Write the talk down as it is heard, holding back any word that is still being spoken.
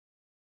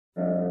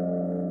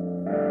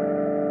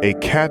A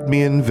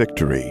Cadmean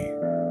Victory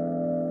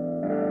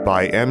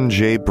by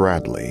M.J.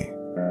 Bradley.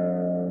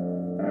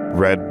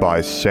 Read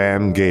by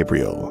Sam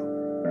Gabriel.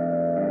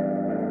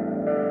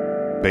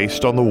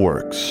 Based on the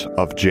works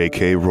of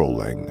J.K.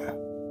 Rowling.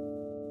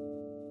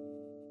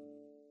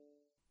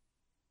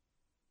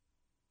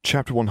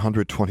 Chapter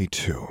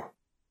 122.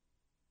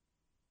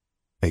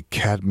 A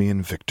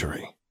Cadmean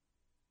Victory.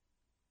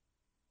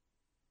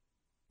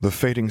 The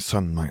fading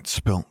sunlight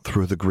spilt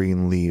through the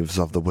green leaves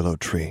of the willow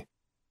tree,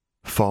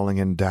 falling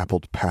in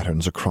dappled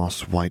patterns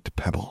across white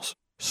pebbles,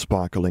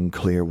 sparkling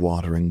clear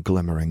water and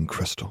glimmering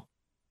crystal.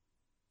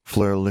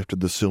 Fleur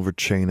lifted the silver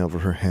chain over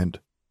her head,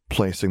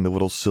 placing the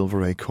little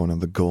silver acorn in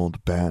the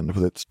gold band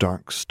with its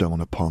dark stone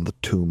upon the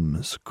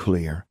tomb's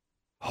clear,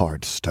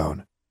 hard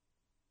stone.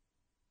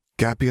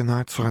 "Gappy and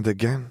I tried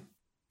again.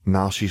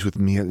 Now she's with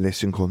me at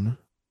Lessington."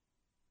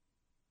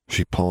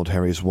 She pulled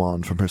Harry's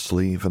wand from her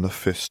sleeve, and a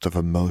fist of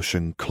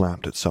emotion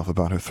clamped itself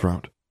about her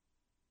throat.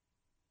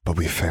 "But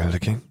we failed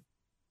again."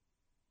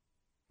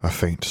 A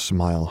faint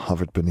smile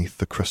hovered beneath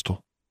the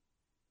crystal.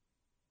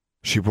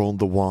 She rolled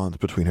the wand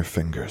between her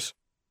fingers,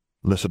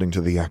 listening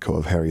to the echo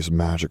of Harry's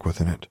magic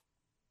within it.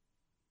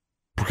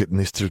 "Britain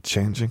is still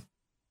changing.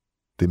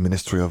 The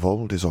ministry of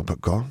old is all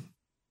but gone,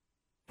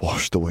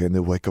 washed away in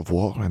the wake of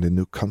war, and a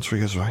new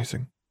country is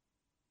rising.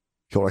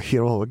 You're a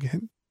hero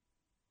again."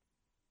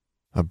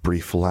 A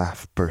brief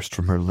laugh burst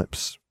from her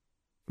lips.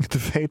 "It's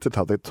fated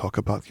how they talk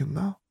about you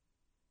now.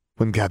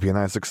 When Gabby and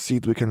I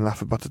succeed, we can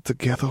laugh about it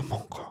together,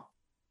 mon gars.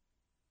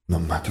 No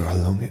matter how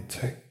long it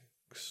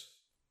takes."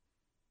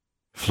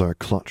 Fleur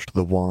clutched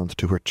the wand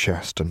to her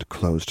chest and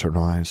closed her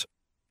eyes,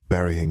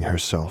 burying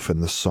herself in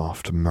the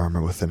soft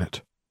murmur within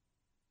it.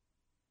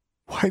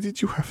 "Why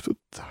did you have to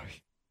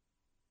die?"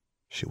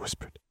 she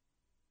whispered.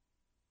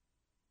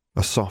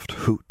 A soft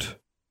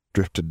hoot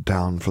drifted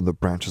down from the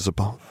branches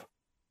above.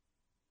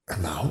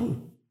 "An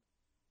owl?"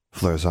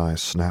 Fleur's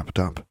eyes snapped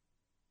up.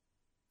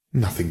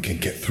 "Nothing can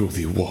get through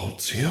the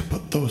walls here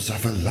but those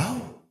I've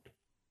allowed."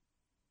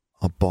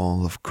 A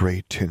ball of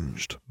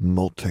grey-tinged,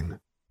 molting,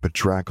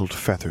 bedraggled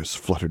feathers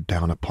fluttered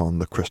down upon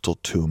the crystal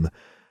tomb,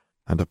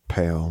 and a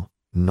pale,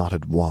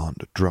 knotted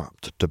wand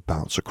dropped to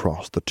bounce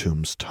across the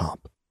tomb's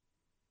top.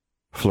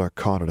 Fleur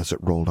caught it as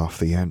it rolled off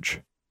the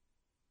edge.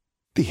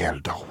 "The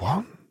Elder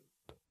Wand!"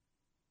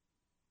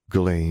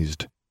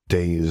 Glazed,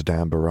 dazed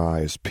amber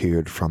eyes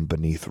peered from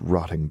beneath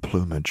rotting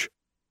plumage.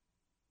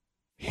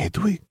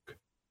 "Hedwig,"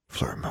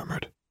 Fleur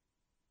murmured,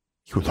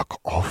 "you look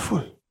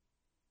awful."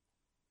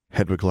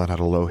 Hedwig let out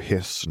a low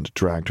hiss and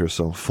dragged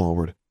herself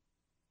forward.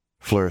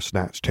 Fleur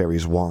snatched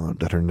Harry's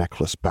wand and her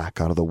necklace back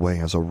out of the way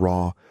as a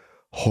raw,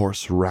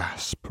 hoarse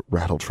rasp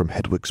rattled from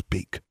Hedwig's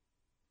beak.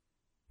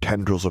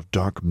 Tendrils of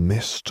dark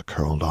mist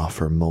curled off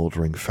her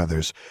moldering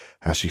feathers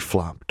as she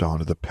flopped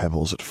onto the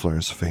pebbles at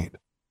Fleur's feet.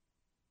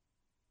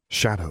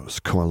 Shadows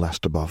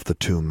coalesced above the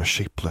tomb,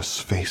 shapeless,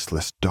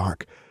 faceless,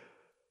 dark.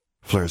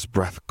 Fleur's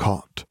breath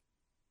caught,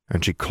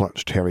 and she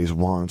clutched Harry's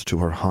wand to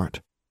her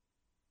heart.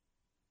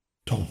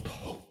 "Don't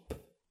hope."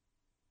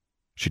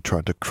 She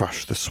tried to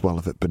crush the swell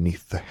of it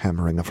beneath the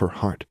hammering of her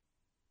heart.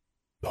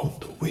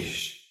 "Don't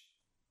wish."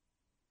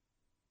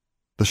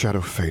 The shadow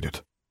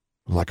faded,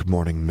 like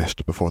morning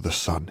mist before the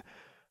sun,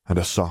 and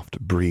a soft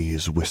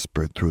breeze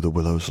whispered through the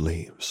willow's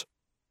leaves,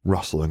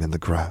 rustling in the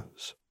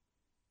grass.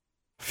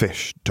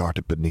 Fish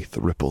darted beneath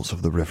the ripples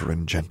of the river,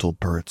 and gentle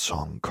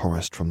bird-song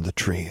chorused from the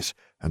trees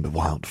and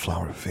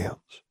wildflower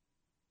fields.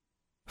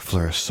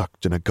 Fleur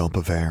sucked in a gulp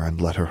of air and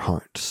let her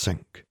heart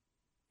sink,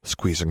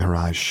 squeezing her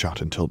eyes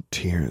shut until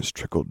tears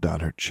trickled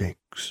down her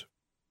cheeks.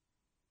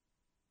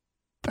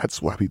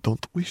 "That's why we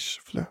don't wish,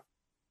 Fleur.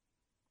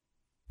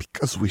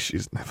 Because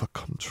wishes never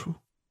come true."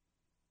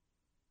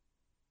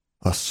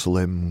 A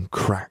slim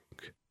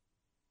crack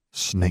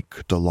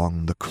snaked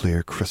along the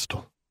clear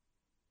crystal,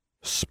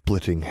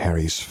 splitting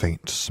Harry's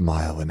faint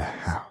smile in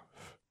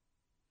half.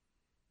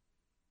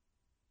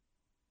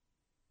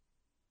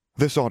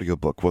 This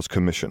audiobook was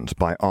commissioned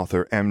by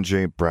author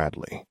M.J.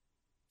 Bradley.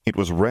 It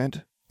was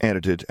read,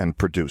 edited, and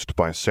produced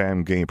by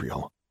Sam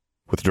Gabriel,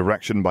 with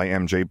direction by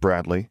M.J.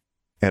 Bradley,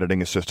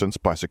 editing assistance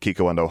by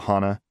Sakiko and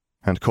Ohana,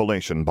 and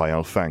collation by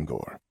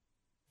Elfangor.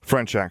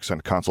 French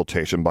accent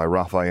consultation by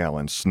Raphael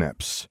and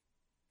Snips.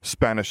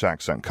 Spanish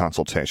accent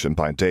consultation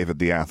by David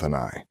the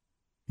Athenai.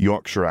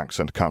 Yorkshire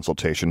accent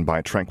consultation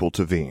by Tranquil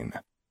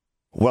Tavine.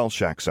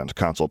 Welsh accent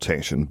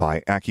consultation by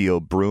Akio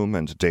Broom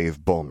and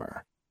Dave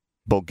Bulmer.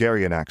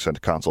 Bulgarian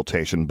accent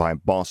consultation by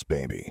Boss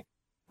Baby.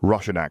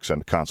 Russian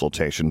accent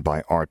consultation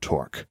by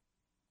Artork.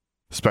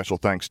 Special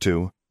thanks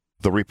to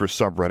the Reaper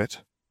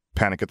subreddit,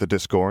 Panic at the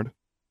Discord,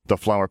 the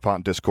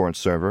Flowerpot Discord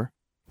server,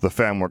 the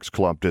Famworks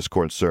Club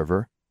Discord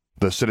server,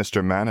 the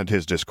Sinister Man and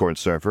his Discord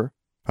server,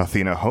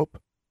 Athena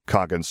Hope,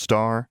 Coggan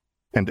Star,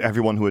 and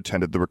everyone who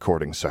attended the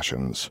recording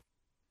sessions.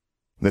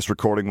 This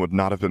recording would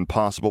not have been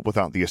possible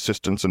without the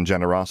assistance and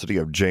generosity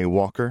of Jay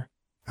Walker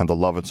and the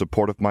love and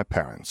support of my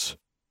parents.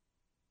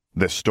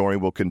 This story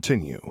will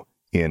continue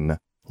in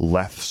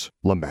Leth's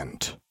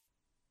Lament.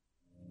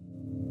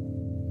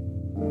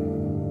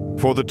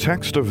 For the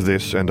text of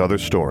this and other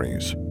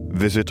stories,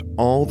 visit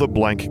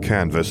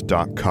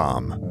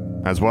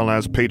alltheblankcanvas.com, as well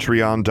as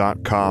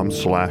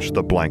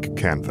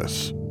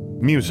patreon.com/theblankcanvas.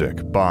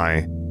 Music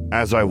by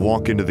As I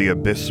Walk Into the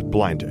Abyss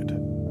Blinded.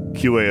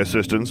 QA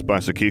assistance by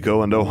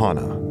Sakiko and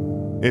Ohana.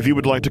 If you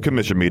would like to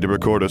commission me to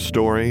record a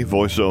story,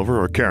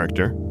 voiceover, or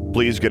character,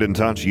 please get in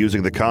touch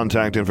using the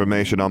contact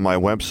information on my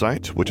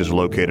website, which is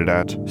located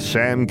at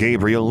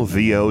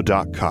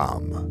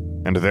samgabrielvo.com.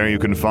 And there you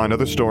can find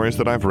other stories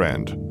that I've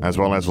read, as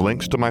well as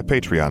links to my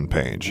Patreon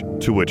page,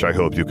 to which I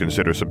hope you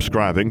consider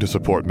subscribing to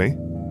support me,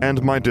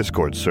 and my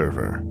Discord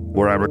server,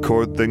 where I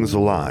record things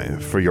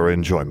live for your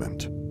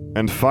enjoyment.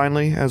 And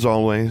finally, as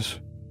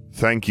always,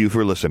 thank you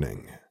for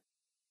listening.